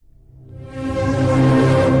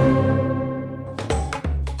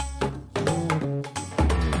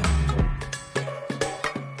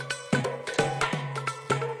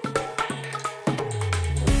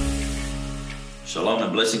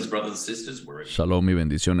Shalom y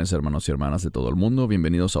bendiciones, hermanos y hermanas de todo el mundo.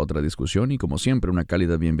 Bienvenidos a otra discusión y, como siempre, una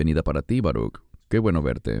cálida bienvenida para ti, Baruch. Qué bueno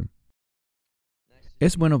verte.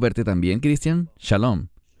 ¿Es bueno verte también, Cristian? Shalom.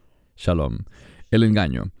 Shalom. El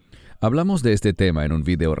engaño. Hablamos de este tema en un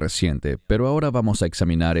video reciente, pero ahora vamos a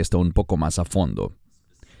examinar esto un poco más a fondo.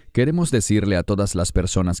 Queremos decirle a todas las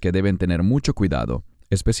personas que deben tener mucho cuidado,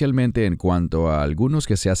 especialmente en cuanto a algunos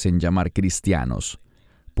que se hacen llamar cristianos.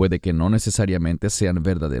 Puede que no necesariamente sean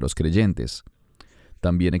verdaderos creyentes.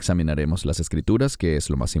 También examinaremos las Escrituras, que es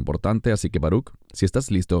lo más importante, así que Baruch, si estás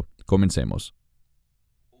listo, comencemos.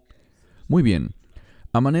 Muy bien.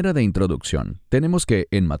 A manera de introducción, tenemos que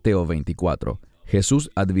en Mateo 24, Jesús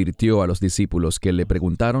advirtió a los discípulos que le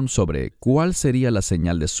preguntaron sobre cuál sería la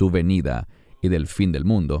señal de su venida y del fin del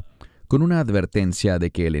mundo, con una advertencia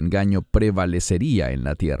de que el engaño prevalecería en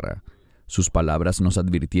la tierra. Sus palabras nos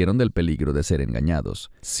advirtieron del peligro de ser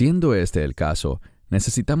engañados. Siendo este el caso,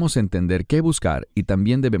 necesitamos entender qué buscar y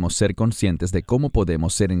también debemos ser conscientes de cómo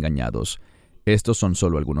podemos ser engañados. Estos son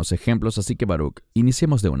solo algunos ejemplos, así que Baruch,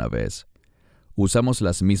 iniciemos de una vez. Usamos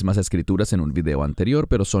las mismas escrituras en un video anterior,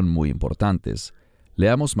 pero son muy importantes.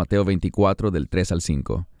 Leamos Mateo 24 del 3 al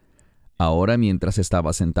 5. Ahora, mientras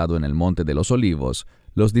estaba sentado en el monte de los olivos,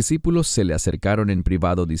 los discípulos se le acercaron en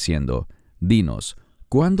privado diciendo, «Dinos,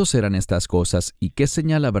 ¿cuándo serán estas cosas y qué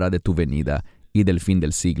señal habrá de tu venida y del fin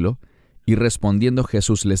del siglo?» Y respondiendo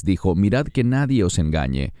Jesús les dijo, «Mirad que nadie os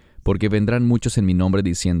engañe, porque vendrán muchos en mi nombre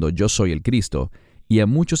diciendo, yo soy el Cristo, y a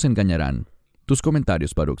muchos engañarán». Tus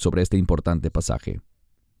comentarios, Baruch, sobre este importante pasaje.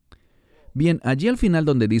 Bien, allí al final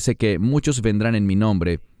donde dice que muchos vendrán en mi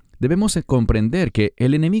nombre, debemos comprender que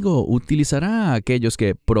el enemigo utilizará a aquellos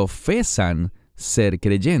que profesan ser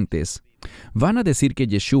creyentes. Van a decir que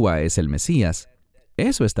Yeshua es el Mesías.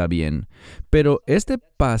 Eso está bien, pero este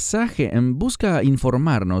pasaje busca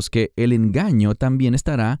informarnos que el engaño también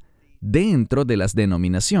estará dentro de las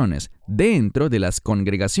denominaciones, dentro de las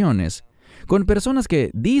congregaciones, con personas que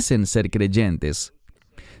dicen ser creyentes.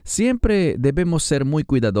 Siempre debemos ser muy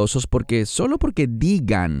cuidadosos porque solo porque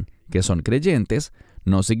digan que son creyentes,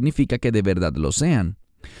 no significa que de verdad lo sean.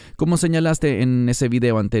 Como señalaste en ese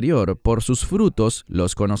video anterior, por sus frutos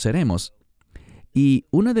los conoceremos. Y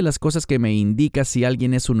una de las cosas que me indica si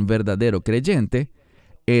alguien es un verdadero creyente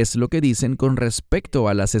es lo que dicen con respecto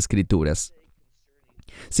a las Escrituras.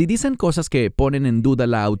 Si dicen cosas que ponen en duda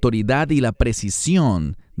la autoridad y la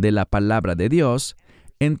precisión de la palabra de Dios,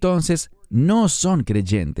 entonces no son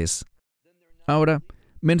creyentes. Ahora,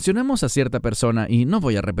 mencionamos a cierta persona y no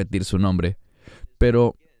voy a repetir su nombre,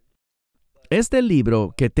 pero este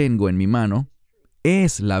libro que tengo en mi mano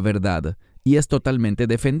es la verdad y es totalmente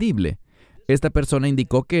defendible. Esta persona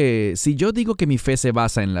indicó que si yo digo que mi fe se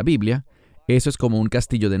basa en la Biblia, eso es como un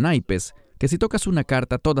castillo de naipes, que si tocas una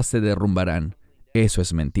carta todas se derrumbarán. Eso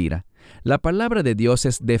es mentira. La palabra de Dios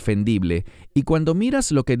es defendible, y cuando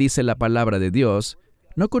miras lo que dice la palabra de Dios,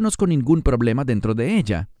 no conozco ningún problema dentro de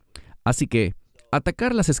ella. Así que,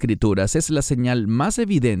 atacar las Escrituras es la señal más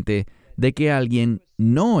evidente de que alguien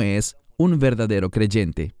no es un verdadero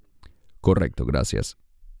creyente. Correcto, gracias.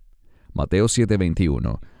 Mateo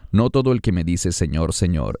 7:21. No todo el que me dice Señor,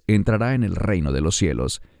 Señor, entrará en el reino de los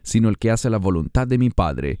cielos, sino el que hace la voluntad de mi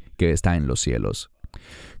Padre que está en los cielos.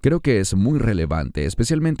 Creo que es muy relevante,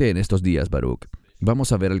 especialmente en estos días, Baruch.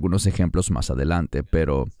 Vamos a ver algunos ejemplos más adelante,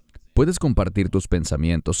 pero ¿puedes compartir tus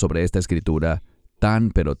pensamientos sobre esta escritura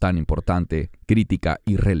pero tan importante, crítica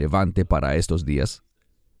y relevante para estos días?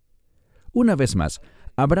 Una vez más,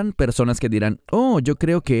 habrán personas que dirán, «Oh, yo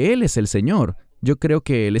creo que Él es el Señor. Yo creo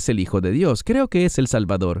que Él es el Hijo de Dios. Creo que es el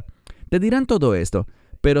Salvador». Te dirán todo esto,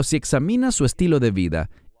 pero si examinas su estilo de vida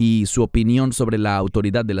y su opinión sobre la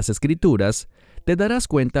autoridad de las Escrituras, te darás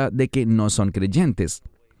cuenta de que no son creyentes.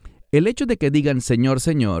 El hecho de que digan Señor,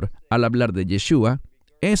 Señor al hablar de Yeshua,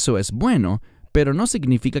 eso es bueno, pero no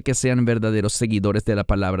significa que sean verdaderos seguidores de la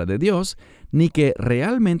palabra de Dios, ni que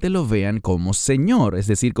realmente lo vean como Señor, es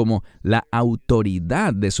decir, como la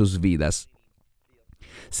autoridad de sus vidas.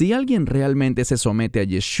 Si alguien realmente se somete a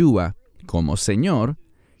Yeshua como Señor,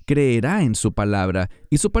 creerá en su palabra,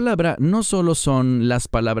 y su palabra no solo son las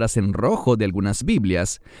palabras en rojo de algunas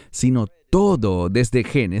Biblias, sino todo desde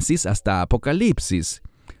Génesis hasta Apocalipsis.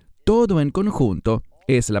 Todo en conjunto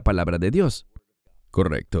es la palabra de Dios.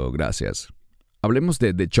 Correcto, gracias. Hablemos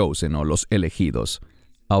de The Chosen o los elegidos.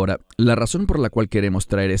 Ahora, la razón por la cual queremos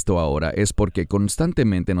traer esto ahora es porque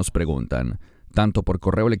constantemente nos preguntan, tanto por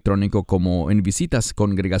correo electrónico como en visitas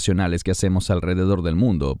congregacionales que hacemos alrededor del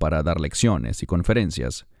mundo para dar lecciones y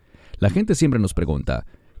conferencias. La gente siempre nos pregunta,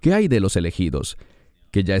 ¿qué hay de los elegidos?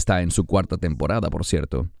 Que ya está en su 4ª temporada, por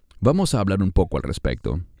cierto. Vamos a hablar un poco al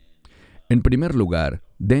respecto. En primer lugar,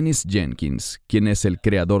 Dennis Jenkins, quien es el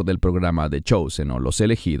creador del programa The Chosen o Los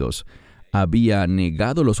Elegidos, había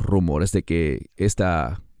negado los rumores de que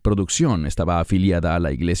esta producción estaba afiliada a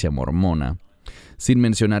la iglesia mormona, sin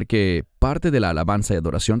mencionar que parte de la alabanza y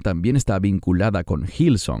adoración también está vinculada con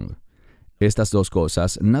Hillsong. Estas dos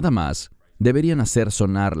cosas, nada más, deberían hacer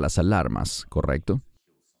sonar las alarmas, ¿correcto?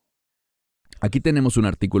 Aquí tenemos un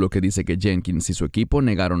artículo que dice que Jenkins y su equipo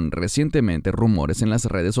negaron recientemente rumores en las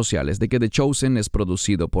redes sociales de que The Chosen es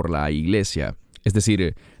producido por la Iglesia, es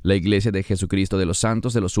decir, la Iglesia de Jesucristo de los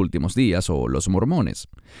Santos de los Últimos Días o los mormones.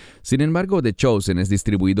 Sin embargo, The Chosen es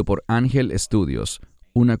distribuido por Angel Studios,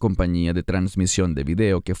 una compañía de transmisión de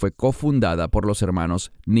video que fue cofundada por los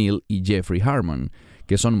hermanos Neil y Jeffrey Harmon,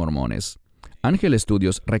 que son mormones. Angel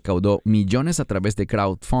Studios recaudó millones a través de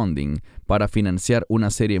crowdfunding para financiar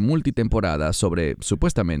una serie multitemporada sobre,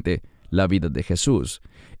 supuestamente, la vida de Jesús,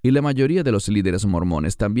 y la mayoría de los líderes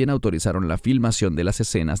mormones también autorizaron la filmación de las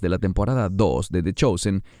escenas de la temporada 2 de The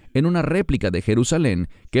Chosen en una réplica de Jerusalén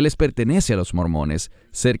que les pertenece a los mormones,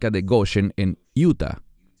 cerca de Goshen, en Utah.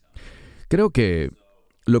 Creo que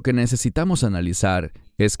lo que necesitamos analizar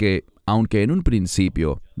es que, aunque en un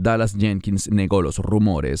principio Dallas Jenkins negó los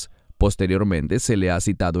rumores, posteriormente se le ha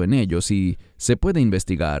citado en ellos y se puede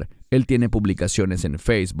investigar. Él tiene publicaciones en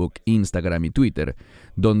Facebook, Instagram y Twitter,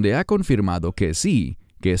 donde ha confirmado que sí,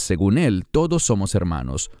 que según él todos somos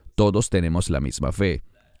hermanos, todos tenemos la misma fe.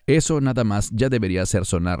 Eso nada más ya debería hacer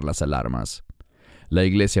sonar las alarmas. La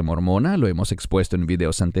iglesia mormona, lo hemos expuesto en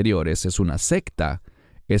videos anteriores, es una secta,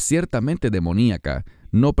 es ciertamente demoníaca,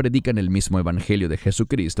 no predican el mismo evangelio de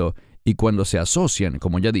Jesucristo y cuando se asocian,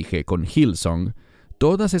 como ya dije, con Hillsong,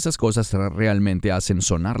 todas esas cosas realmente hacen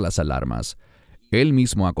sonar las alarmas. Él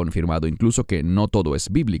mismo ha confirmado incluso que no todo es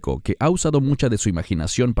bíblico, que ha usado mucha de su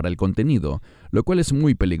imaginación para el contenido, lo cual es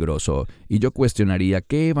muy peligroso, y yo cuestionaría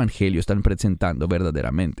qué evangelio están presentando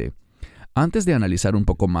verdaderamente. Antes de analizar un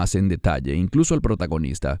poco más en detalle, incluso al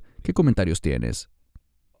protagonista, ¿qué comentarios tienes?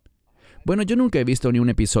 Bueno, yo nunca he visto ni un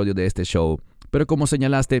episodio de este show, pero como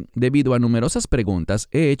señalaste, debido a numerosas preguntas,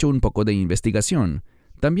 he hecho un poco de investigación.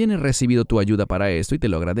 También he recibido tu ayuda para esto y te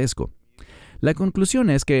lo agradezco. La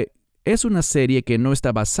conclusión es que es una serie que no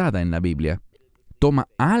está basada en la Biblia. Toma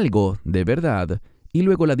algo de verdad y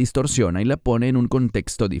luego la distorsiona y la pone en un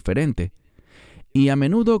contexto diferente. Y a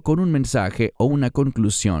menudo con un mensaje o una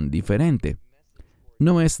conclusión diferente.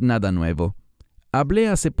 No es nada nuevo. Hablé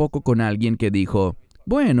hace poco con alguien que dijo,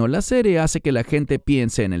 bueno, la serie hace que la gente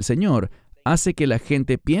piense en el Señor, hace que la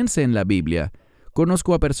gente piense en la Biblia.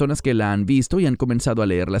 Conozco a personas que la han visto y han comenzado a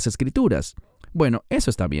leer las Escrituras. Bueno, eso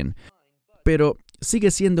está bien. Pero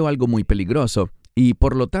sigue siendo algo muy peligroso y,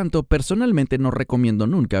 por lo tanto, personalmente no recomiendo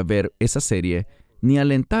nunca ver esa serie ni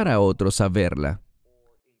alentar a otros a verla.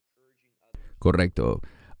 Correcto.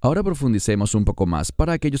 Ahora profundicemos un poco más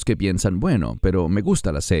para aquellos que piensan, bueno, pero me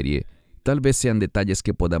gusta la serie. Tal vez sean detalles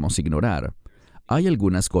que podamos ignorar. Hay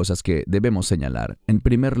algunas cosas que debemos señalar. En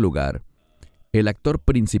primer lugar, el actor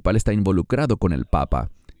principal está involucrado con el Papa.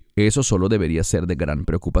 Eso solo debería ser de gran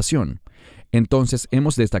preocupación. Entonces,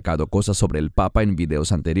 hemos destacado cosas sobre el Papa en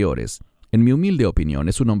videos anteriores. En mi humilde opinión,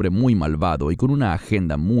 es un hombre muy malvado y con una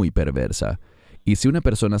agenda muy perversa. Y si una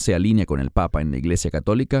persona se alinea con el Papa en la Iglesia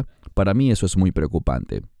Católica, para mí eso es muy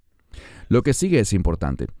preocupante. Lo que sigue es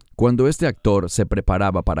importante. Cuando este actor se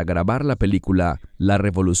preparaba para grabar la película La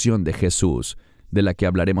Revolución de Jesús, de la que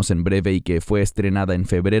hablaremos en breve y que fue estrenada en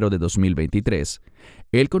febrero de 2023,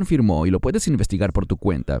 él confirmó, y lo puedes investigar por tu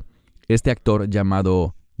cuenta, este actor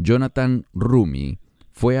llamado Jonathan Rumi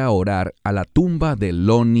fue a orar a la tumba de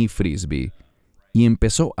Lonnie Frisbee y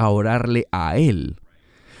empezó a orarle a él.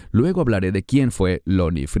 Luego hablaré de quién fue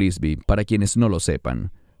Lonnie Frisbee, para quienes no lo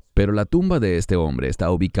sepan, pero la tumba de este hombre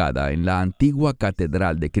está ubicada en la antigua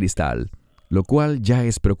Catedral de Cristal, lo cual ya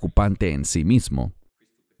es preocupante en sí mismo.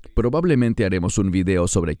 Probablemente haremos un video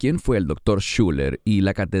sobre quién fue el Dr. Schuller y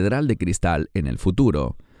la Catedral de Cristal en el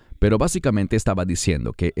futuro, pero básicamente estaba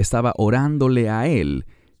diciendo que estaba orándole a él,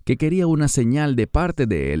 que quería una señal de parte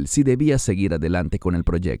de él si debía seguir adelante con el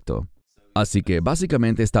proyecto. Así que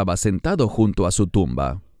básicamente estaba sentado junto a su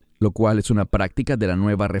tumba, lo cual es una práctica de la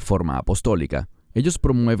nueva reforma apostólica. Ellos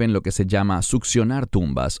promueven lo que se llama succionar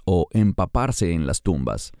tumbas o empaparse en las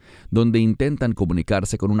tumbas, donde intentan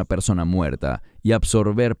comunicarse con una persona muerta y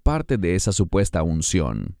absorber parte de esa supuesta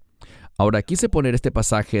unción. Ahora quise poner este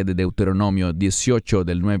pasaje de Deuteronomio 18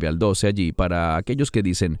 del 9 al 12 allí para aquellos que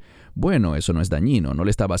dicen, bueno, eso no es dañino, no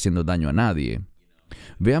le estaba haciendo daño a nadie.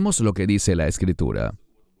 Veamos lo que dice la Escritura.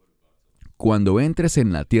 Cuando entres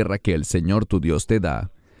en la tierra que el Señor tu Dios te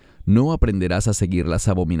da, no aprenderás a seguir las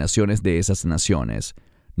abominaciones de esas naciones,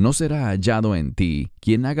 No será hallado en ti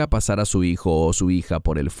quien haga pasar a su hijo o su hija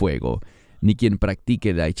por el fuego, ni quien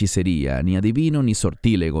practique la hechicería, ni adivino, ni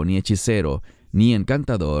sortílego, ni hechicero, ni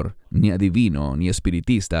encantador, ni adivino, ni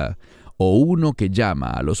espiritista, o uno que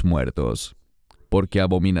llama a los muertos. Porque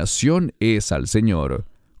abominación es al Señor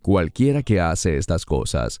cualquiera que hace estas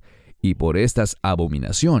cosas, y por estas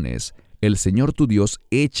abominaciones el Señor tu Dios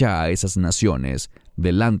echa a esas naciones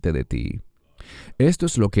delante de ti. Esto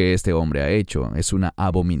es lo que este hombre ha hecho. Es una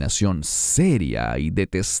abominación seria y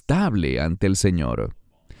detestable ante el Señor.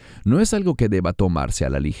 No es algo que deba tomarse a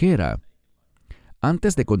la ligera.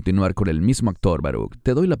 Antes de continuar con el mismo actor, Baruch,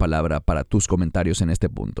 te doy la palabra para tus comentarios en este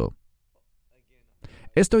punto.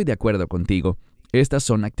 Estoy de acuerdo contigo. Estas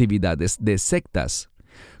son actividades de sectas.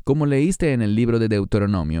 Como leíste en el libro de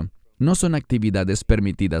Deuteronomio, no son actividades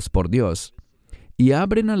permitidas por Dios y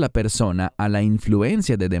abren a la persona a la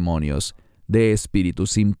influencia de demonios, de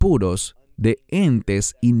espíritus impuros, de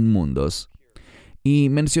entes inmundos. Y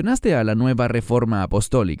mencionaste a la nueva reforma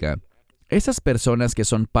apostólica. Esas personas que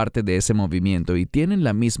son parte de ese movimiento y tienen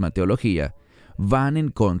la misma teología, van en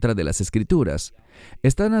contra de las Escrituras.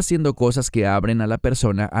 Están haciendo cosas que abren a la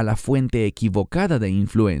persona a la fuente equivocada de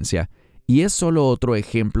influencia, y es solo otro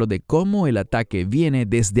ejemplo de cómo el ataque viene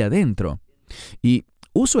desde adentro. Y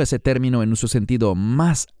uso ese término en su sentido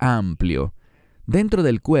más amplio. Dentro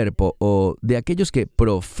del cuerpo o de aquellos que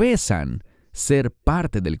profesan ser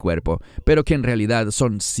parte del cuerpo, pero que en realidad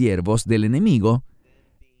son siervos del enemigo,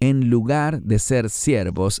 en lugar de ser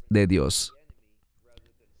siervos de Dios.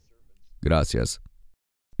 Gracias.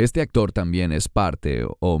 Este actor también es parte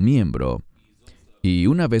o miembro, y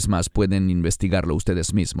una vez más pueden investigarlo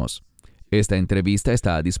ustedes mismos. Esta entrevista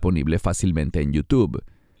está disponible fácilmente en YouTube.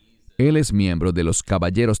 Él es miembro de los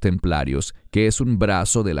Caballeros Templarios, que es un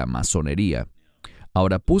brazo de la masonería.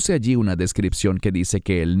 Ahora puse allí una descripción que dice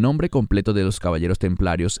que el nombre completo de los Caballeros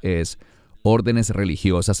Templarios es Órdenes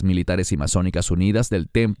Religiosas Militares y Masónicas Unidas del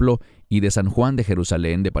Templo y de San Juan de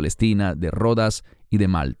Jerusalén, de Palestina, de Rodas y de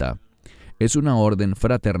Malta. Es una orden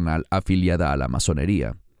fraternal afiliada a la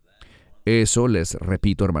masonería. Eso les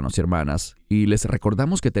repito, hermanos y hermanas, y les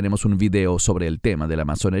recordamos que tenemos un video sobre el tema de la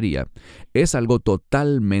masonería. Es algo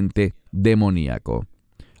totalmente demoníaco.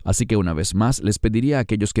 Así que una vez más les pediría a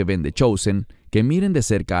aquellos que ven The Chosen que miren de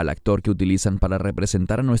cerca al actor que utilizan para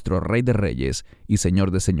representar a nuestro Rey de Reyes y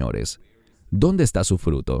Señor de Señores. ¿Dónde está su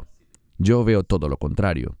fruto? Yo veo todo lo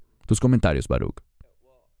contrario. Tus comentarios, Baruch.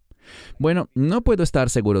 Bueno, no puedo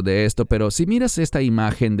estar seguro de esto, pero si miras esta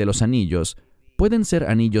imagen de los anillos, pueden ser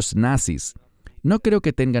anillos nazis. No creo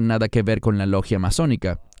que tengan nada que ver con la logia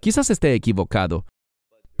masónica. Quizás esté equivocado.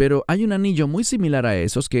 Pero hay un anillo muy similar a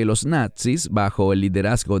esos que los nazis, bajo el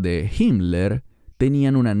liderazgo de Himmler,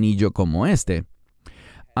 tenían un anillo como este.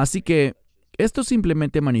 Así que esto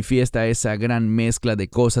simplemente manifiesta esa gran mezcla de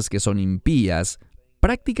cosas que son impías,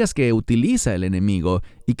 prácticas que utiliza el enemigo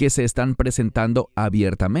y que se están presentando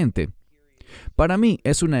abiertamente. Para mí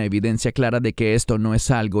es una evidencia clara de que esto no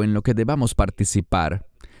es algo en lo que debamos participar.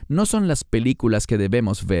 No son las películas que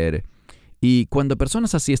debemos ver. Y cuando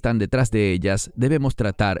personas así están detrás de ellas, debemos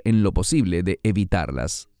tratar en lo posible de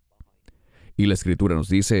evitarlas. Y la Escritura nos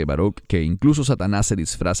dice, Baruch, que incluso Satanás se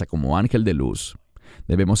disfraza como ángel de luz.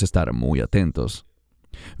 Debemos estar muy atentos.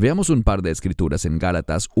 Veamos un par de escrituras en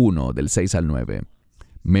Gálatas 1, del 6 al 9.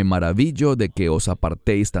 Me maravillo de que os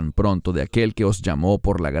apartéis tan pronto de aquel que os llamó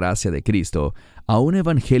por la gracia de Cristo a un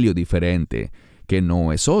evangelio diferente, que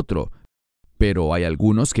no es otro. Pero hay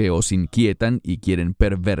algunos que os inquietan y quieren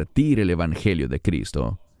pervertir el evangelio de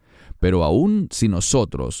Cristo. Pero aun si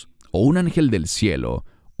nosotros, o un ángel del cielo,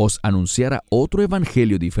 os anunciara otro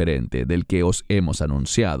evangelio diferente del que os hemos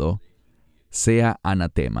anunciado, sea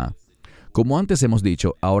anatema. Como antes hemos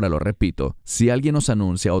dicho, ahora lo repito, si alguien os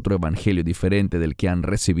anuncia otro evangelio diferente del que han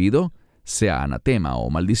recibido, sea anatema o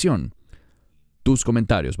maldición. Tus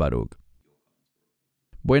comentarios, Baruch.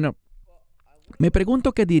 Bueno, me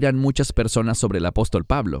pregunto qué dirán muchas personas sobre el apóstol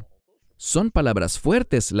Pablo. Son palabras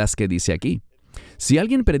fuertes las que dice aquí. Si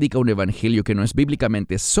alguien predica un evangelio que no es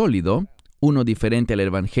bíblicamente sólido, uno diferente al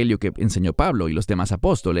evangelio que enseñó Pablo y los demás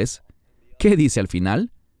apóstoles, ¿qué dice al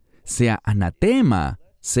final? Sea anatema,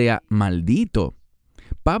 sea maldito.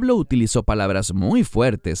 Pablo utilizó palabras muy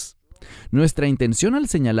fuertes. Nuestra intención al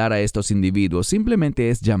señalar a estos individuos simplemente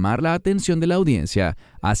es llamar la atención de la audiencia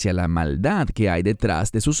hacia la maldad que hay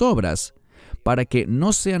detrás de sus obras, para que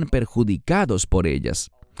no sean perjudicados por ellas.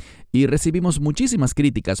 Y recibimos muchísimas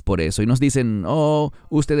críticas por eso y nos dicen,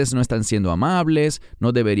 ustedes no están siendo amables,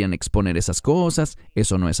 no deberían exponer esas cosas,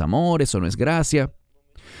 eso no es amor, eso no es gracia.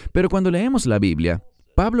 Pero cuando leemos la Biblia,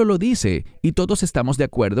 Pablo lo dice y todos estamos de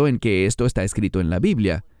acuerdo en que esto está escrito en la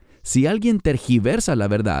Biblia. si alguien tergiversa la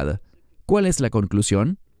verdad, ¿cuál es la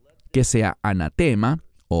conclusión? Que sea anatema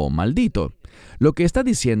o maldito. Lo que está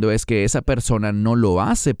diciendo es que esa persona no lo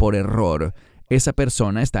hace por error. Esa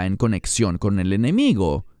persona está en conexión con el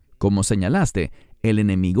enemigo. Como señalaste, el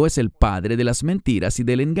enemigo es el padre de las mentiras y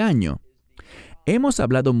del engaño. Hemos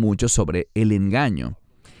hablado mucho sobre el engaño.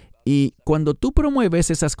 Y cuando tú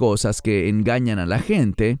promueves esas cosas que engañan a la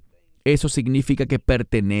gente, eso significa que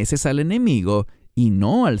perteneces al enemigo y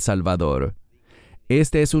no al Salvador.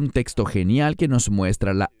 Este es un texto genial que nos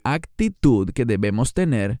muestra la actitud que debemos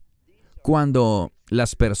tener cuando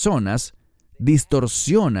las personas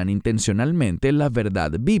distorsionan intencionalmente la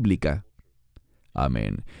verdad bíblica.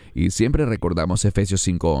 Amén. Y siempre recordamos Efesios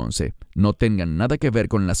 5:11. No tengan nada que ver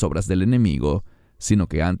con las obras del enemigo, sino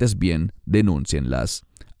que antes bien denúncienlas.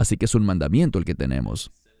 Así que es un mandamiento el que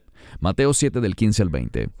tenemos. Mateo 7 del 15 al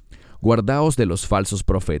 20. Guardaos de los falsos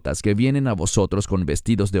profetas que vienen a vosotros con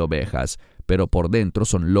vestidos de ovejas, pero por dentro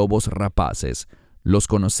son lobos rapaces. Los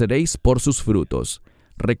conoceréis por sus frutos.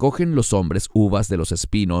 ¿Recogen los hombres uvas de los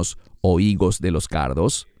espinos o higos de los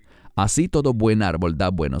cardos? Así todo buen árbol da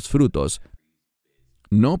buenos frutos.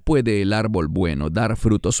 No puede el árbol bueno dar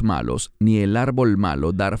frutos malos, ni el árbol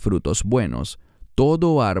malo dar frutos buenos.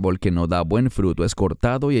 Todo árbol que no da buen fruto es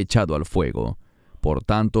cortado y echado al fuego. Por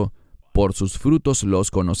tanto, por sus frutos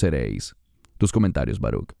los conoceréis. Tus comentarios,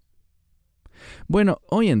 Baruch. Bueno,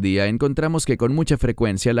 hoy en día encontramos que con mucha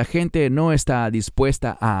frecuencia la gente no está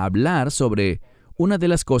dispuesta a hablar sobre una de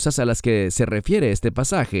las cosas a las que se refiere este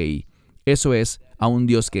pasaje, y eso es a un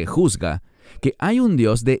Dios que juzga, que hay un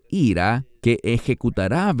Dios de ira que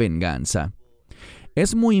ejecutará venganza.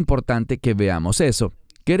 Es muy importante que veamos eso.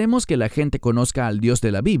 Queremos que la gente conozca al Dios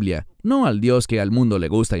de la Biblia, no al Dios que al mundo le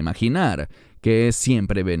gusta imaginar, que es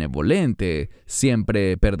siempre benevolente,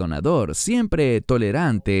 siempre perdonador, siempre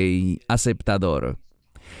tolerante y aceptador.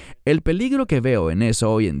 El peligro que veo en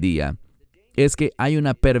eso hoy en día es que hay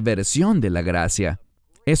una perversión de la gracia.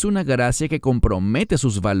 Es una gracia que compromete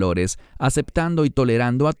sus valores, aceptando y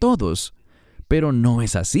tolerando a todos. Pero no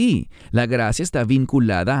es así. La gracia está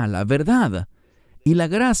vinculada a la verdad. Y la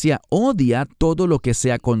gracia odia todo lo que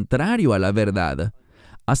sea contrario a la verdad.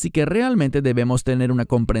 Así que realmente debemos tener una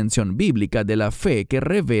comprensión bíblica de la fe que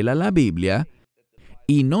revela la Biblia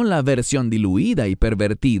y no la versión diluida y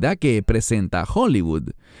pervertida que presenta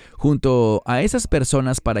Hollywood. Junto a esas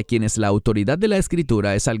personas para quienes la autoridad de la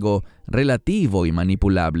Escritura es algo relativo y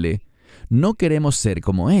manipulable, no queremos ser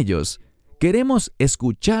como ellos. Queremos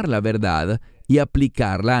escuchar la verdad y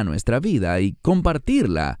aplicarla a nuestra vida y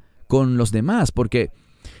compartirla con los demás, porque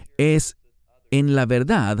es en la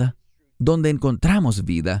verdad donde encontramos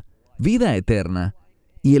vida, vida eterna,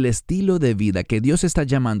 y el estilo de vida que Dios está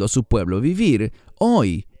llamando a su pueblo a vivir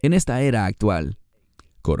hoy, en esta era actual.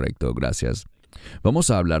 Correcto, gracias. Vamos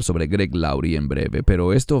a hablar sobre Greg Laurie en breve,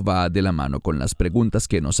 pero esto va de la mano con las preguntas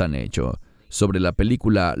que nos han hecho sobre la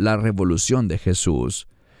película La Revolución de Jesús,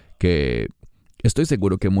 que estoy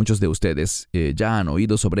seguro que muchos de ustedes ya han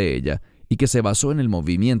oído sobre ella, y que se basó en el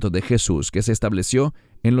movimiento de Jesús que se estableció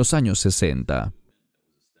en los años 60.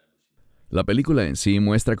 La película en sí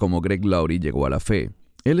muestra cómo Greg Laurie llegó a la fe.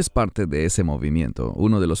 Él es parte de ese movimiento.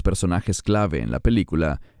 Uno de los personajes clave en la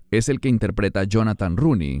película es el que interpreta a Jonathan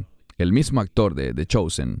Rooney, el mismo actor de The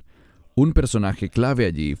Chosen. Un personaje clave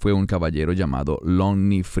allí fue un caballero llamado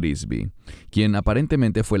Lonnie Frisbee, quien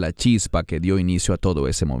aparentemente fue la chispa que dio inicio a todo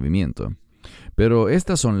ese movimiento. Pero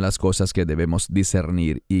estas son las cosas que debemos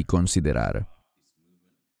discernir y considerar.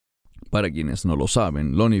 Para quienes no lo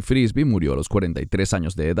saben, Lonnie Frisbee murió a los 43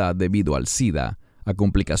 años de edad debido al SIDA, a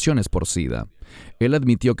complicaciones por SIDA. Él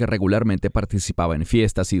admitió que regularmente participaba en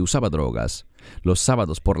fiestas y usaba drogas, los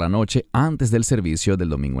sábados por la noche antes del servicio del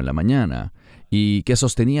domingo en la mañana, y que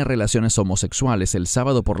sostenía relaciones homosexuales el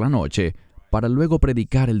sábado por la noche para luego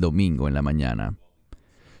predicar el domingo en la mañana.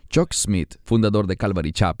 Chuck Smith, fundador de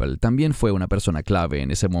Calvary Chapel, también fue una persona clave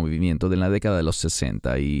en ese movimiento de la década de los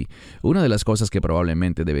 60, y una de las cosas que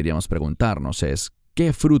probablemente deberíamos preguntarnos es,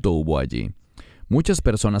 ¿qué fruto hubo allí? Muchas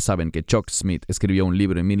personas saben que Chuck Smith escribió un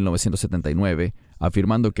libro en 1979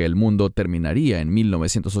 afirmando que el mundo terminaría en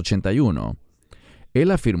 1981.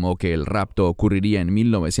 Él afirmó que el rapto ocurriría en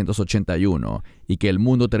 1981 y que el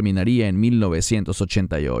mundo terminaría en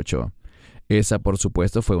 1988. Esa, por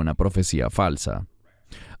supuesto, fue una profecía falsa.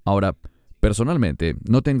 Ahora, personalmente,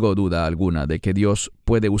 no tengo duda alguna de que Dios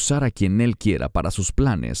puede usar a quien Él quiera para sus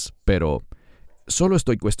planes, pero solo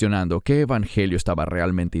estoy cuestionando qué evangelio estaba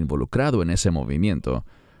realmente involucrado en ese movimiento,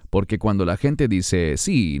 porque cuando la gente dice,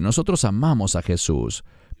 sí, nosotros amamos a Jesús,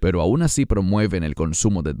 pero aún así promueven el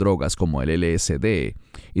consumo de drogas como el LSD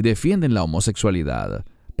y defienden la homosexualidad,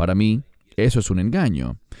 para mí, eso es un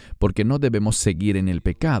engaño. porque no debemos seguir en el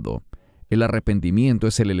pecado. El arrepentimiento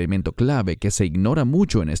es el elemento clave que se ignora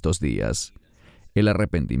mucho en estos días. El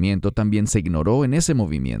arrepentimiento también se ignoró en ese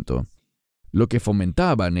movimiento. Lo que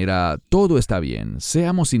fomentaban era, todo está bien,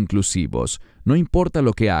 seamos inclusivos, no importa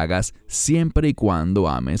lo que hagas, siempre y cuando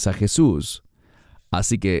ames a Jesús.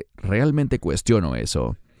 Así que realmente cuestiono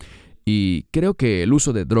eso. Y creo que el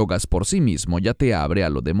uso de drogas por sí mismo ya te abre a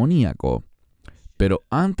lo demoníaco. Pero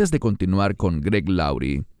antes de continuar con Greg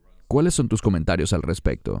Laurie, ¿cuáles son tus comentarios al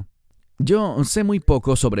respecto? Yo sé muy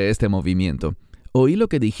poco sobre este movimiento. Oí lo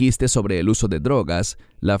que dijiste sobre el uso de drogas,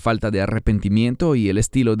 la falta de arrepentimiento y el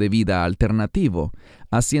estilo de vida alternativo,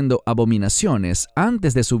 haciendo abominaciones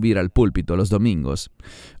antes de subir al púlpito los domingos.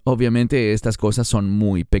 Obviamente estas cosas son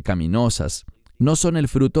muy pecaminosas. No son el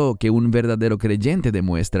fruto que un verdadero creyente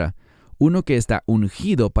demuestra, uno que está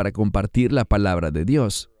ungido para compartir la palabra de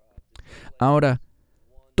Dios. Ahora,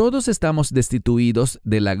 todos estamos destituidos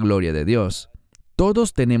de la gloria de Dios.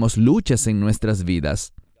 Todos tenemos luchas en nuestras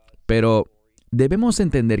vidas, pero debemos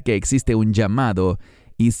entender que existe un llamado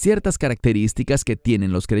y ciertas características que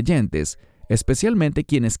tienen los creyentes, especialmente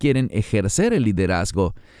quienes quieren ejercer el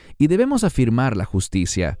liderazgo, y debemos afirmar la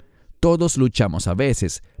justicia. Todos luchamos a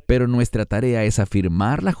veces, pero nuestra tarea es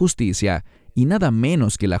afirmar la justicia y nada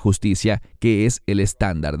menos que la justicia, que es el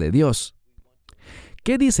estándar de Dios.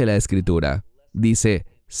 ¿Qué dice la Escritura? Dice,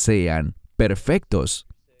 sean perfectos.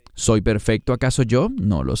 ¿Soy perfecto acaso yo?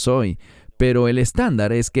 No lo soy. Pero el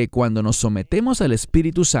estándar es que cuando nos sometemos al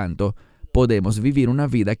Espíritu Santo, podemos vivir una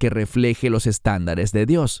vida que refleje los estándares de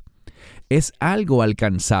Dios. Es algo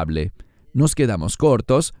alcanzable. Nos quedamos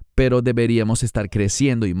cortos, pero deberíamos estar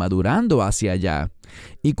creciendo y madurando hacia allá.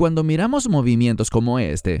 Y cuando miramos movimientos como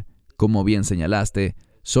este, como bien señalaste,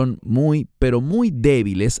 son muy, pero muy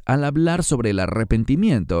débiles al hablar sobre el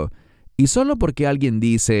arrepentimiento. Y solo porque alguien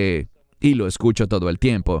dice, y lo escucho todo el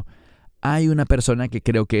tiempo, hay una persona que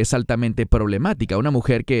creo que es altamente problemática, una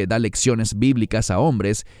mujer que da lecciones bíblicas a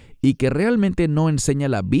hombres y que realmente no enseña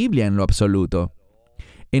la Biblia en lo absoluto.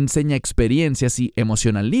 Enseña experiencias y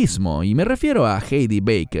emocionalismo, y me refiero a Heidi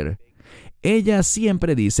Baker. Ella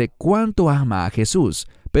siempre dice cuánto ama a Jesús,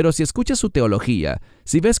 pero si escuchas su teología,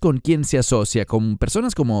 si ves con quién se asocia, con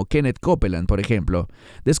personas como Kenneth Copeland, por ejemplo,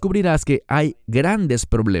 descubrirás que hay grandes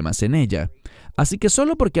problemas en ella. Así que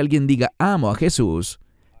solo porque alguien diga amo a Jesús,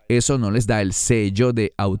 eso no les da el sello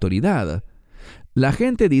de autoridad. La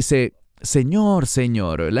gente dice, Señor,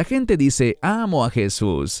 Señor. La gente dice, amo a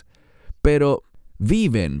Jesús. Pero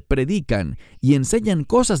viven, predican y enseñan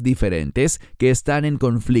cosas diferentes que están en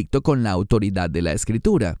conflicto con la autoridad de la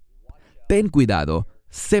Escritura. Ten cuidado,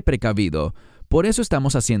 sé precavido. Por eso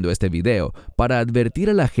estamos haciendo este video, para advertir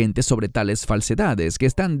a la gente sobre tales falsedades que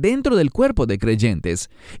están dentro del cuerpo de creyentes.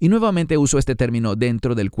 Y nuevamente uso este término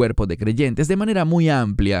dentro del cuerpo de creyentes de manera muy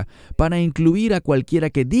amplia, para incluir a cualquiera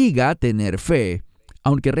que diga tener fe,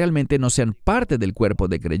 aunque realmente no sean parte del cuerpo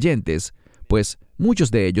de creyentes, pues muchos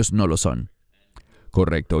de ellos no lo son.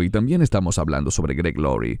 Correcto, y también estamos hablando sobre Greg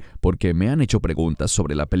Laurie, porque me han hecho preguntas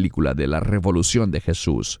sobre la película de la Revolución de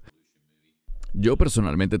Jesús. Yo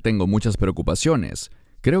personalmente tengo muchas preocupaciones.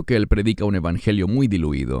 Creo que él predica un evangelio muy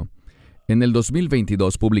diluido. En el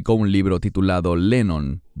 2022 publicó un libro titulado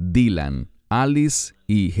Lennon, Dylan, Alice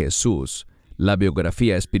y Jesús, la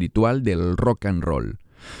biografía espiritual del rock and roll.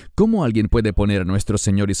 ¿Cómo alguien puede poner a nuestro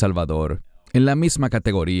Señor y Salvador en la misma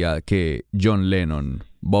categoría que John Lennon,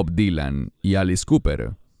 Bob Dylan y Alice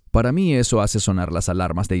Cooper? Para mí eso hace sonar las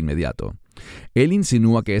alarmas de inmediato. ¿Él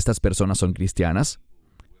insinúa que estas personas son cristianas?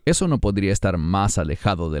 Eso no podría estar más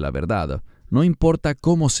alejado de la verdad, no importa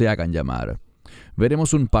cómo se hagan llamar.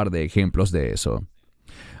 Veremos un par de ejemplos de eso.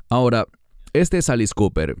 Ahora, este es Alice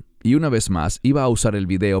Cooper, y una vez más iba a usar el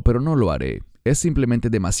video, pero no lo haré. Es simplemente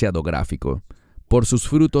demasiado gráfico. Por sus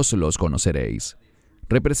frutos los conoceréis.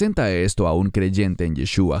 ¿Representa esto a un creyente en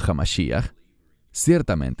Yeshua HaMashiach?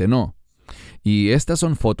 Ciertamente no. Y estas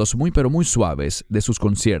son fotos muy pero muy suaves de sus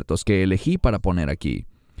conciertos que elegí para poner aquí.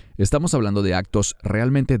 Estamos hablando de actos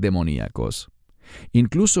realmente demoníacos.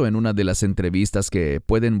 Incluso en una de las entrevistas que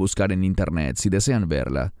pueden buscar en internet si desean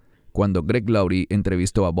verla, cuando Greg Laurie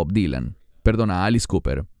entrevistó a a Alice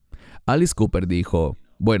Cooper. Alice Cooper dijo,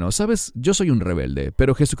 bueno, sabes, yo soy un rebelde,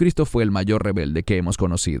 pero Jesucristo fue el mayor rebelde que hemos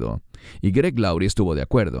conocido. Y Greg Laurie estuvo de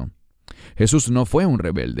acuerdo. Jesús no fue un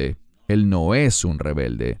rebelde. Él no es un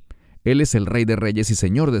rebelde. Él es el Rey de Reyes y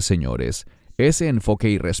Señor de Señores. Ese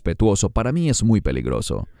enfoque irrespetuoso para mí es muy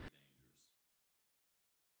peligroso.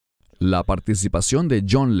 La participación de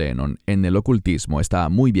John Lennon en el ocultismo está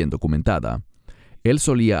muy bien documentada. Él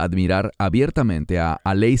solía admirar abiertamente a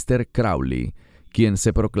Aleister Crowley, quien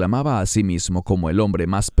se proclamaba a sí mismo como el hombre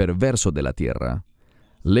más perverso de la tierra.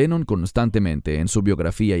 Lennon constantemente, en su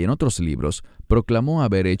biografía y en otros libros, proclamó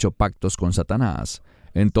haber hecho pactos con Satanás.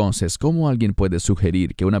 Entonces, ¿cómo alguien puede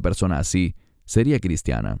sugerir que una persona así sería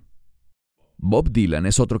cristiana? Bob Dylan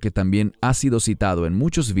es otro que también ha sido citado en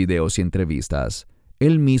muchos videos y entrevistas.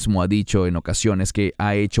 Él mismo ha dicho en ocasiones que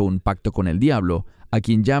ha hecho un pacto con el diablo, a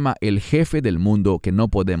quien llama el jefe del mundo que no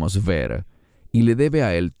podemos ver, y le debe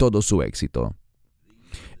a él todo su éxito.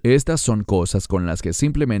 Estas son cosas con las que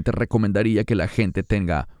simplemente recomendaría que la gente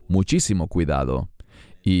tenga muchísimo cuidado.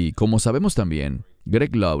 Y como sabemos también,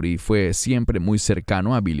 Greg Laurie fue siempre muy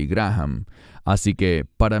cercano a Billy Graham, así que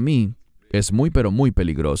para mí es muy pero muy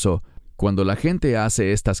peligroso cuando la gente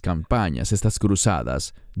hace estas campañas, estas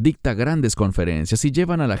cruzadas, dicta grandes conferencias y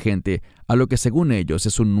llevan a la gente a lo que según ellos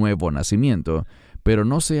es un nuevo nacimiento, pero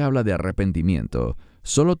no se habla de arrepentimiento.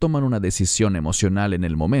 Solo toman una decisión emocional en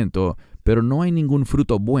el momento, pero no hay ningún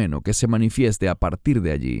fruto bueno que se manifieste a partir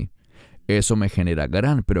de allí. Eso me genera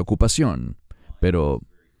gran preocupación. Pero,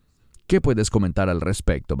 ¿qué puedes comentar al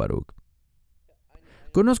respecto, Baruch?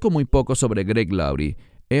 Conozco muy poco sobre Greg Laurie.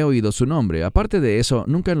 He oído su nombre. Aparte de eso,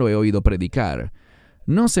 nunca lo he oído predicar.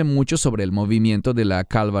 No sé mucho sobre el movimiento de la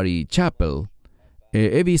Calvary Chapel.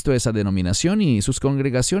 He visto esa denominación y sus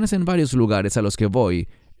congregaciones en varios lugares a los que voy,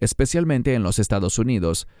 especialmente en los Estados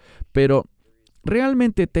Unidos, pero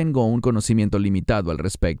realmente tengo un conocimiento limitado al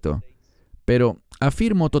respecto. Pero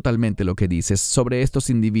afirmo totalmente lo que dices sobre estos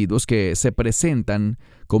individuos que se presentan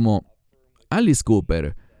como Alice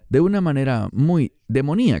Cooper, de una manera muy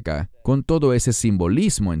demoníaca, con todo ese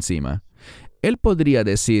simbolismo encima. Él podría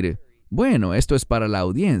decir, bueno, esto es para la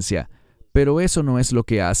audiencia, pero eso no es lo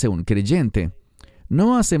que hace un creyente.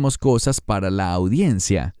 No hacemos cosas para la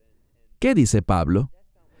audiencia. ¿Qué dice Pablo?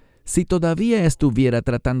 Si todavía estuviera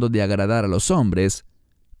tratando de agradar a los hombres,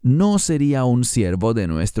 no sería un siervo de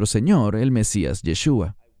nuestro Señor, el Mesías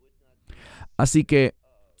Yeshua. Así que,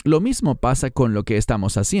 lo mismo pasa con lo que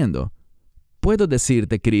estamos haciendo. Puedo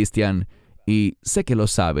decirte, Cristian, y sé que lo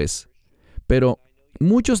sabes, pero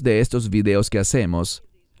muchos de estos videos que hacemos,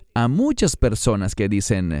 a muchas personas que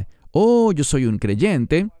dicen, oh, yo soy un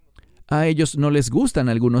creyente, a ellos no les gustan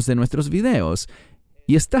algunos de nuestros videos.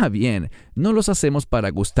 Y está bien, no los hacemos para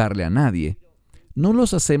gustarle a nadie. No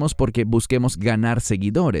los hacemos porque busquemos ganar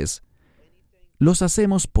seguidores. Los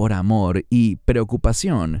hacemos por amor y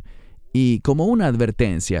preocupación, y como una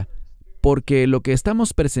advertencia, porque lo que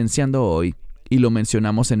estamos presenciando hoy, y lo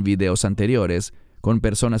mencionamos en videos anteriores, con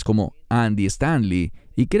personas como Andy Stanley,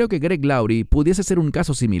 y creo que Greg Laurie pudiese ser un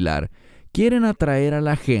caso similar, quieren atraer a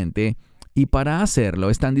la gente, y para hacerlo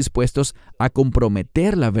están dispuestos a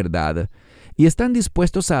comprometer la verdad, y están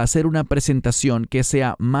dispuestos a hacer una presentación que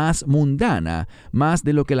sea más mundana, más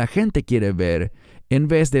de lo que la gente quiere ver, en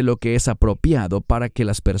vez de lo que es apropiado para que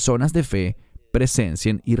las personas de fe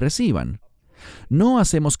presencien y reciban. No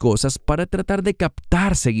hacemos cosas para tratar de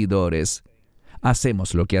captar seguidores.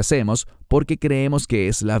 Hacemos lo que hacemos porque creemos que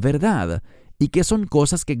es la verdad y que son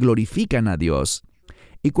cosas que glorifican a Dios.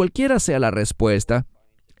 Y cualquiera sea la respuesta,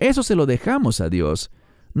 eso se lo dejamos a Dios.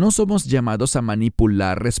 No somos llamados a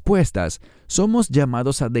manipular respuestas, somos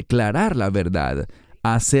llamados a declarar la verdad,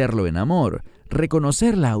 a hacerlo en amor,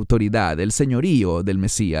 reconocer la autoridad, el señorío del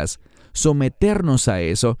Mesías, someternos a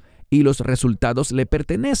eso, y los resultados le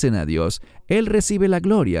pertenecen a Dios. Él recibe la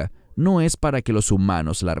gloria, no es para que los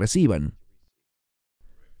humanos la reciban.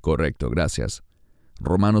 Correcto, gracias.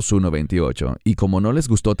 Romanos 1:28. Y como no les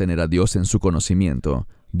gustó tener a Dios en su conocimiento,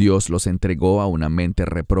 Dios los entregó a una mente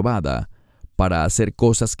reprobada, para hacer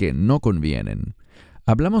cosas que no convienen.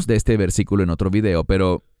 Hablamos de este versículo en otro video,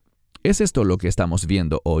 pero ¿es esto lo que estamos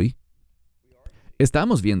viendo hoy?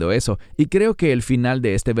 Estamos viendo eso, y creo que el final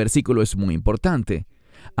de este versículo es muy importante.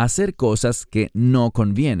 Hacer cosas que no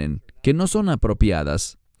convienen, que no son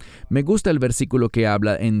apropiadas. Me gusta el versículo que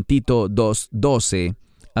habla en Tito 2:12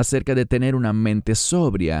 acerca de tener una mente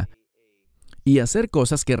sobria y hacer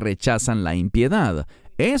cosas que rechazan la impiedad.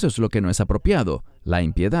 Eso es lo que no es apropiado, la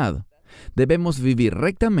impiedad. Debemos vivir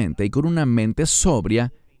rectamente y con una mente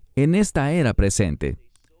sobria en esta era presente.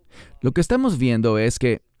 Lo que estamos viendo es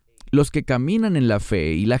que los que caminan en la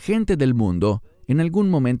fe y la gente del mundo en algún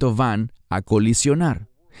momento van a colisionar.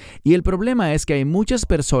 Y el problema es que hay muchas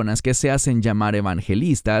personas que se hacen llamar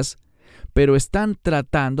evangelistas, pero están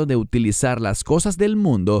tratando de utilizar las cosas del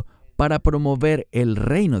mundo para promover el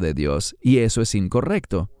reino de Dios, y eso es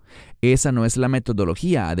incorrecto. Esa no es la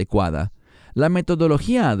metodología adecuada. La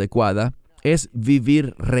metodología adecuada es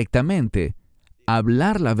vivir rectamente,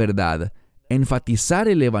 hablar la verdad, enfatizar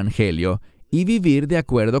el evangelio y vivir de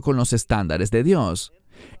acuerdo con los estándares de Dios.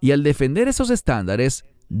 Y al defender esos estándares,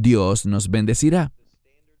 Dios nos bendecirá.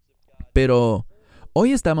 Pero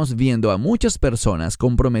Hoy estamos viendo a muchas personas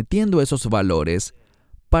comprometiendo esos valores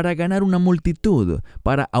para ganar una multitud,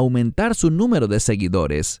 para aumentar su número de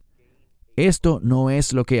seguidores. Esto no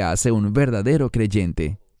es lo que hace un verdadero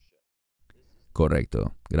creyente.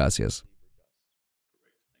 Correcto, gracias.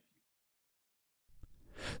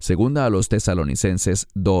 Segunda a los Tesalonicenses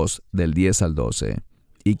 2, del 10 al 12.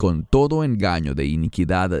 Y con todo engaño de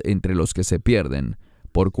iniquidad entre los que se pierden,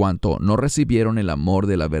 por cuanto no recibieron el amor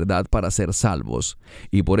de la verdad para ser salvos,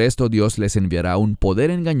 y por esto Dios les enviará un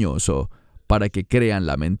poder engañoso, para que crean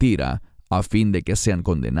la mentira, a fin de que sean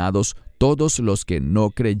condenados todos los que no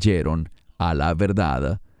creyeron a la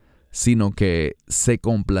verdad, sino que se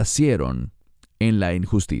complacieron en la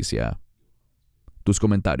injusticia. Tus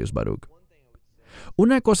comentarios, Baruch.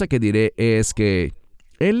 Una cosa que diré es que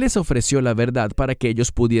Él les ofreció la verdad para que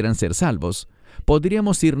ellos pudieran ser salvos.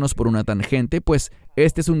 Podríamos irnos por una tangente, pues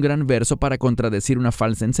este es un gran verso para contradecir una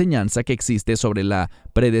falsa enseñanza que existe sobre la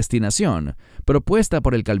predestinación, propuesta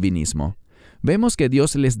por el calvinismo. Vemos que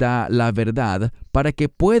Dios les da la verdad para que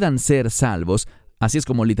puedan ser salvos, así es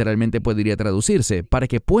como literalmente podría traducirse, para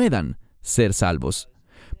que puedan ser salvos.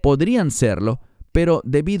 Podrían serlo, pero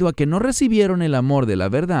debido a que no recibieron el amor de la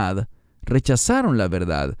verdad, rechazaron la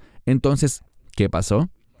verdad. Entonces, ¿qué pasó?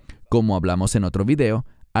 Como hablamos en otro video,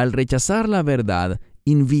 al rechazar la verdad,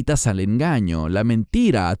 invitas al engaño, la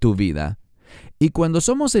mentira a tu vida. Y cuando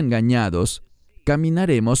somos engañados,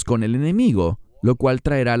 caminaremos con el enemigo, lo cual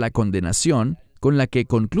traerá la condenación con la que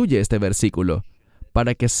concluye este versículo,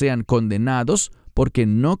 para que sean condenados porque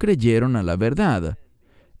no creyeron a la verdad.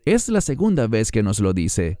 Es la segunda vez que nos lo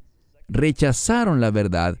dice. Rechazaron la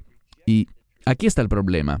verdad y aquí está el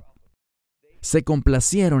problema. Se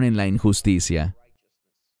complacieron en la injusticia.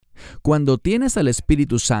 Cuando tienes al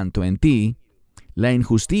Espíritu Santo en ti, la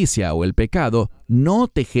injusticia o el pecado no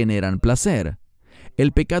te generan placer.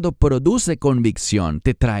 El pecado produce convicción,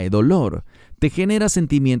 te trae dolor, te genera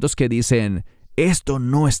sentimientos que dicen, esto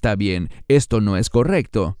no está bien, esto no es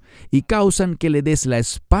correcto, y causan que le des la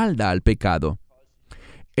espalda al pecado.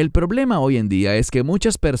 El problema hoy en día es que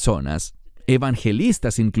muchas personas,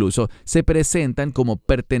 evangelistas incluso, se presentan como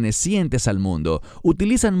pertenecientes al mundo,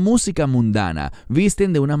 utilizan música mundana,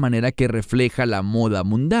 visten de una manera que refleja la moda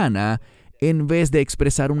mundana, en vez de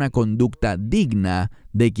expresar una conducta digna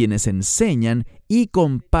de quienes enseñan y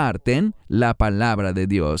comparten la palabra de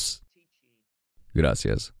Dios.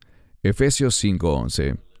 Gracias. Efesios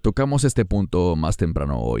 5:11. Tocamos este punto más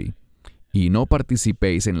temprano hoy. Y no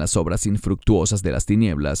participéis en las obras infructuosas de las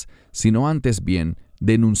tinieblas, sino antes bien,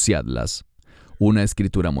 denunciadlas. Una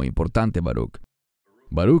escritura muy importante, Baruch.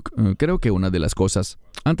 Baruch, creo que una de las cosas,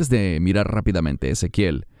 antes de mirar rápidamente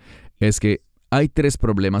Ezequiel, es que hay 3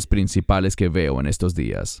 problemas principales que veo en estos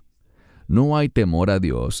días. No hay temor a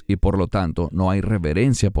Dios y por lo tanto no hay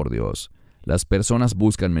reverencia por Dios. Las personas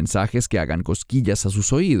buscan mensajes que hagan cosquillas a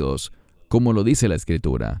sus oídos, como lo dice la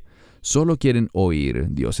Escritura. Solo quieren oír,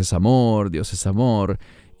 Dios es amor,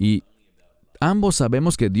 y ambos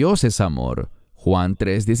sabemos que Dios es amor. Juan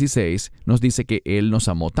 3:16 nos dice que Él nos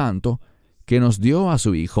amó tanto que nos dio a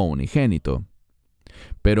su Hijo unigénito.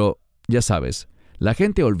 Pero, ya sabes, la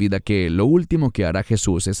gente olvida que lo último que hará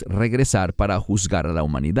Jesús es regresar para juzgar a la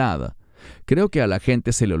humanidad. Creo que a la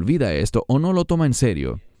gente se le olvida esto o no lo toma en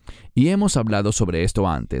serio. Y hemos hablado sobre esto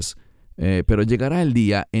antes, pero llegará el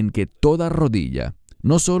día en que toda rodilla,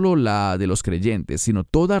 no solo la de los creyentes, sino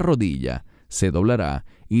toda rodilla, se doblará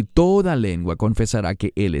y toda lengua confesará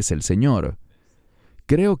que Él es el Señor.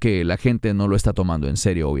 Creo que la gente no lo está tomando en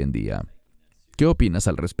serio hoy en día. ¿Qué opinas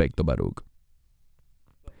al respecto, Baruch?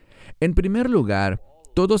 En primer lugar,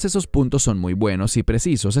 todos esos puntos son muy buenos y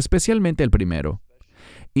precisos, especialmente el primero.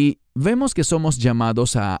 Y vemos que somos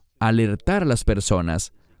llamados a alertar a las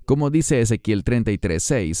personas, como dice Ezequiel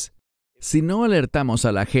 33:6. Si no alertamos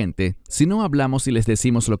a la gente, si no hablamos y les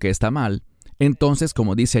decimos lo que está mal, entonces,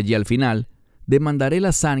 como dice allí al final, demandaré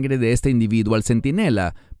la sangre de este individuo al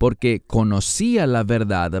centinela, porque conocía la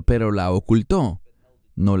verdad, pero la ocultó,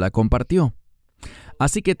 no la compartió.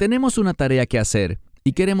 Así que tenemos una tarea que hacer,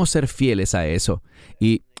 y queremos ser fieles a eso.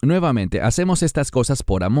 Y, nuevamente, hacemos estas cosas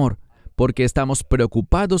por amor, porque estamos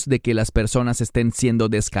preocupados de que las personas estén siendo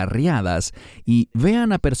descarriadas y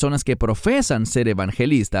vean a personas que profesan ser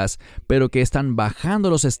evangelistas, pero que están bajando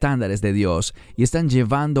los estándares de Dios y están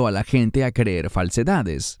llevando a la gente a creer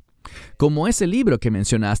falsedades. Como ese libro que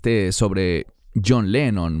mencionaste sobre John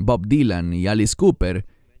Lennon, Bob Dylan y Alice Cooper,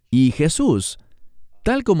 y Jesús.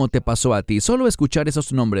 Tal como te pasó a ti, solo escuchar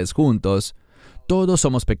esos nombres juntos. Todos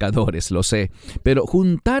somos pecadores, lo sé, pero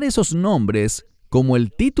juntar esos nombres como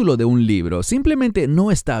el título de un libro simplemente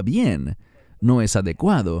no está bien, no es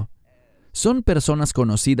adecuado. Son personas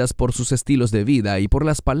conocidas por sus estilos de vida y por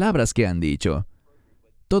las palabras que han dicho.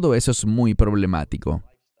 Todo eso es muy problemático.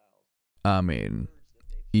 Amén.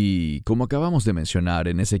 Y como acabamos de mencionar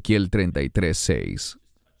en Ezequiel 33:6,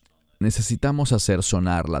 necesitamos hacer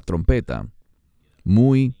sonar la trompeta.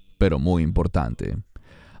 Muy, pero muy importante.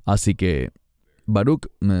 Así que, Baruch,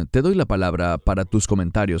 te doy la palabra para tus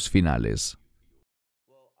comentarios finales.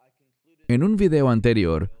 En un video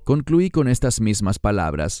anterior, concluí con estas mismas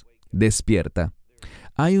palabras: despierta.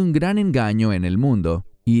 Hay un gran engaño en el mundo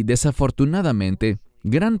y, desafortunadamente,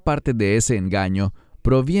 gran parte de ese engaño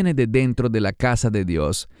proviene de dentro de la casa de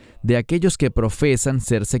Dios, de aquellos que profesan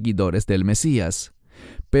ser seguidores del Mesías.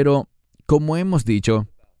 Pero, como hemos dicho,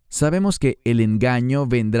 sabemos que el engaño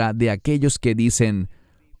vendrá de aquellos que dicen: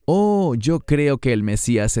 «Oh, yo creo que el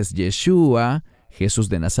Mesías es Yeshua, Jesús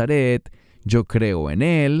de Nazaret, yo creo en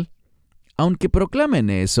él». Aunque proclamen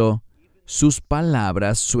eso, sus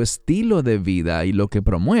palabras, su estilo de vida y lo que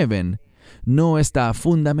promueven no está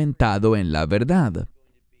fundamentado en la verdad.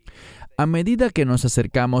 A medida que nos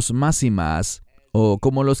acercamos más y más, o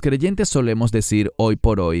como los creyentes solemos decir hoy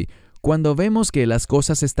por hoy, cuando vemos que las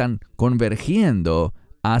cosas están convergiendo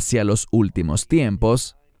hacia los últimos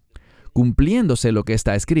tiempos, cumpliéndose lo que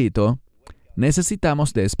está escrito,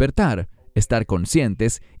 necesitamos despertar, estar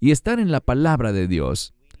conscientes y estar en la palabra de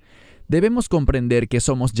Dios. Debemos comprender que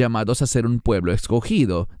somos llamados a ser un pueblo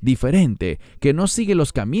escogido, diferente, que no sigue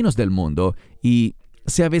los caminos del mundo, y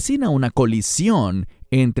se avecina una colisión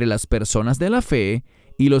entre las personas de la fe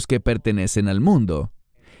y los que pertenecen al mundo.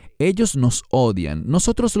 Ellos nos odian,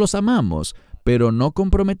 nosotros los amamos, pero no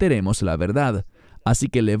comprometeremos la verdad. Así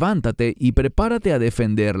que levántate y prepárate a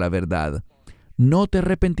defender la verdad. No te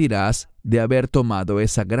arrepentirás de haber tomado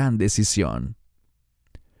esa gran decisión.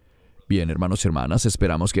 Bien, hermanos y hermanas,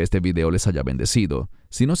 esperamos que este video les haya bendecido.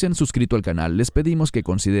 Si no se han suscrito al canal, les pedimos que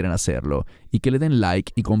consideren hacerlo y que le den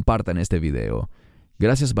like y compartan este video.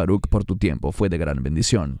 Gracias, Baruch, por tu tiempo, fue de gran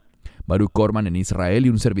bendición. Baruch Corman en Israel y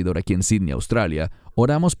un servidor aquí en Sydney, Australia,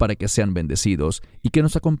 oramos para que sean bendecidos y que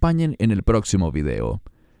nos acompañen en el próximo video.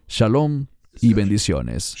 Shalom y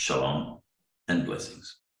bendiciones. Shalom and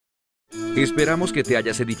blessings. Esperamos que te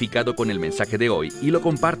hayas edificado con el mensaje de hoy y lo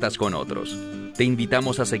compartas con otros. Te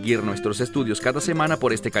invitamos a seguir nuestros estudios cada semana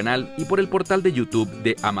por este canal y por el portal de YouTube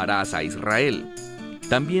de Amarás a Israel.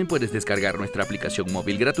 También puedes descargar nuestra aplicación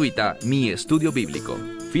móvil gratuita, Mi Estudio Bíblico.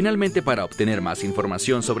 Finalmente, para obtener más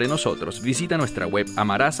información sobre nosotros, visita nuestra web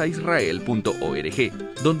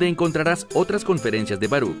amarasaisrael.org, donde encontrarás otras conferencias de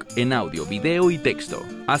Baruch en audio, video y texto.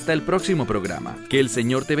 Hasta el próximo programa. Que el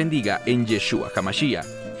Señor te bendiga en Yeshua HaMashiach,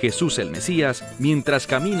 Jesús el Mesías, mientras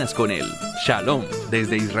caminas con Él. Shalom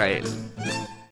desde Israel.